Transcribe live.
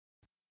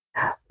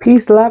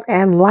Peace, love,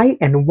 and light,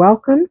 and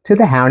welcome to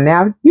the How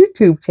Now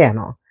YouTube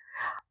channel.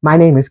 My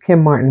name is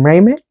Kim Martin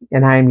Raymond,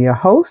 and I am your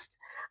host.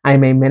 I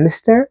am a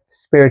minister,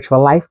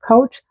 spiritual life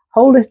coach,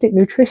 holistic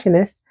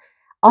nutritionist,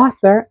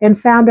 author, and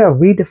founder of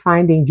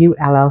Redefining You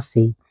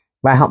LLC,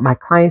 where I help my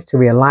clients to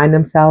realign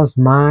themselves,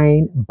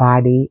 mind,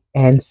 body,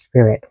 and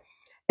spirit.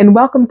 And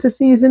welcome to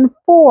season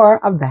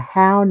 4 of the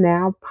How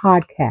Now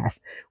podcast.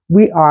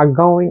 We are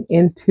going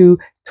into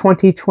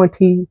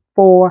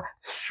 2024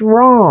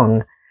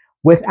 strong,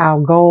 with our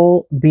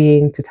goal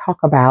being to talk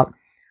about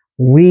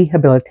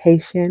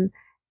rehabilitation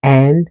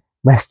and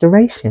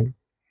restoration.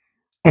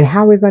 And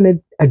how we're going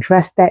to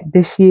address that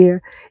this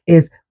year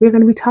is we're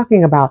going to be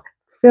talking about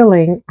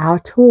filling our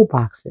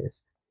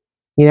toolboxes.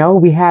 You know,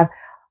 we have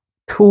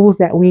tools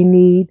that we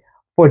need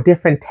for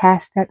different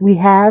tasks that we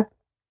have,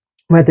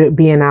 whether it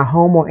be in our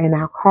home or in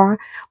our car.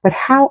 But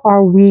how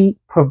are we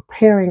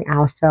preparing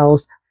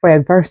ourselves for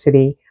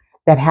adversity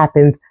that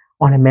happens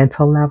on a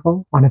mental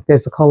level, on a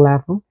physical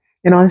level,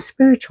 and on a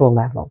spiritual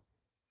level?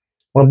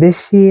 Well,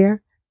 this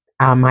year,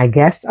 my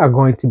guests are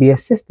going to be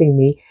assisting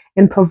me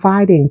in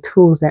providing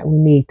tools that we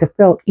need to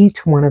fill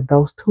each one of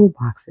those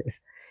toolboxes.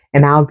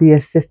 And I'll be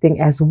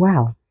assisting as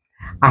well.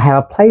 I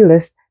have a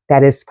playlist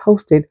that is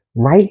posted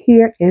right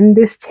here in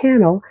this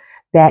channel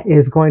that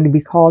is going to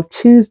be called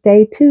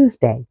Tuesday.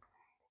 And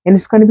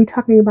it's going to be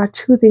talking about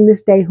choosing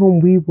this day whom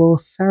we will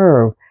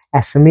serve.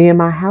 As for me and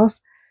my house,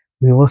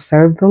 we will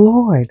serve the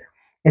Lord.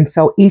 And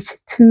so each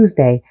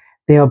Tuesday,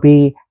 there'll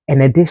be an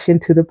addition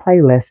to the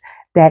playlist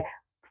that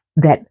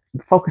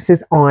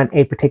focuses on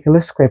a particular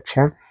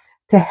scripture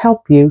to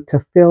help you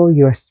to fill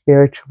your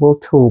spiritual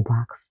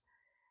toolbox.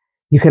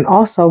 You can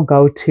also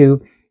go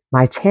to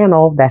my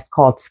channel that's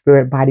called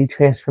Spirit Body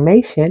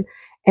Transformation,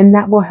 and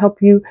that will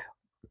help you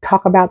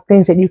talk about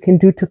things that you can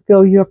do to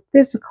fill your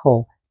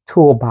physical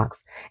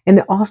toolbox. And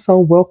it also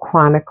will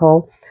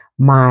chronicle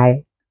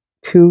my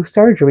 2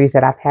 surgeries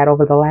that I've had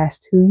over the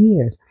last 2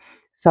 years.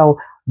 So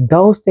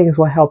those things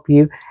will help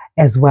you,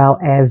 as well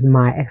as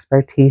my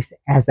expertise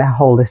as a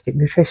holistic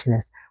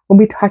nutritionist. We'll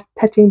be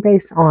touching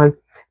base on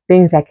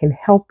things that can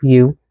help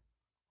you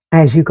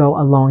as you go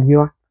along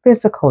your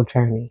physical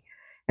journey.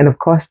 And of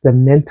course, the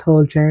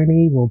mental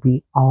journey will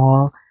be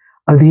all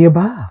of the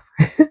above.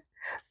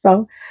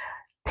 So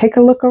take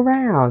a look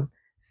around,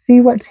 see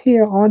what's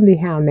here on the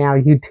How Now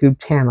YouTube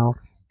channel,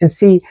 and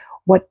see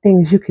what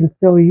things you can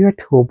fill your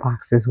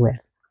toolboxes with.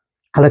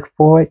 I look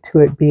forward to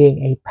it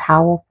being a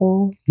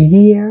powerful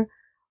year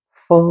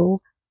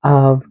full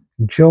of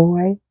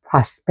joy,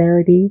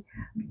 prosperity,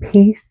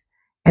 peace,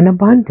 and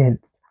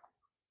abundance.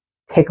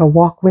 Take a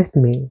walk with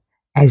me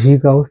as you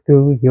go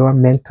through your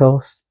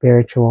mental,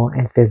 spiritual,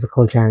 and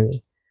physical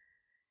journey.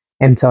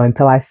 And so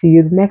until I see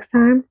you the next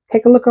time,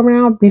 take a look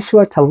around. Be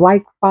sure to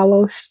like,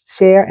 follow,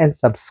 share, and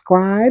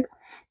subscribe.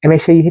 And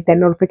make sure you hit that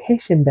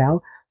notification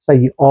bell so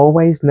you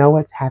always know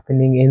what's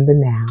happening in the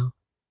now.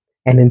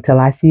 And until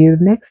I see you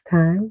the next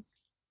time,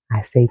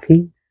 I say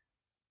peace.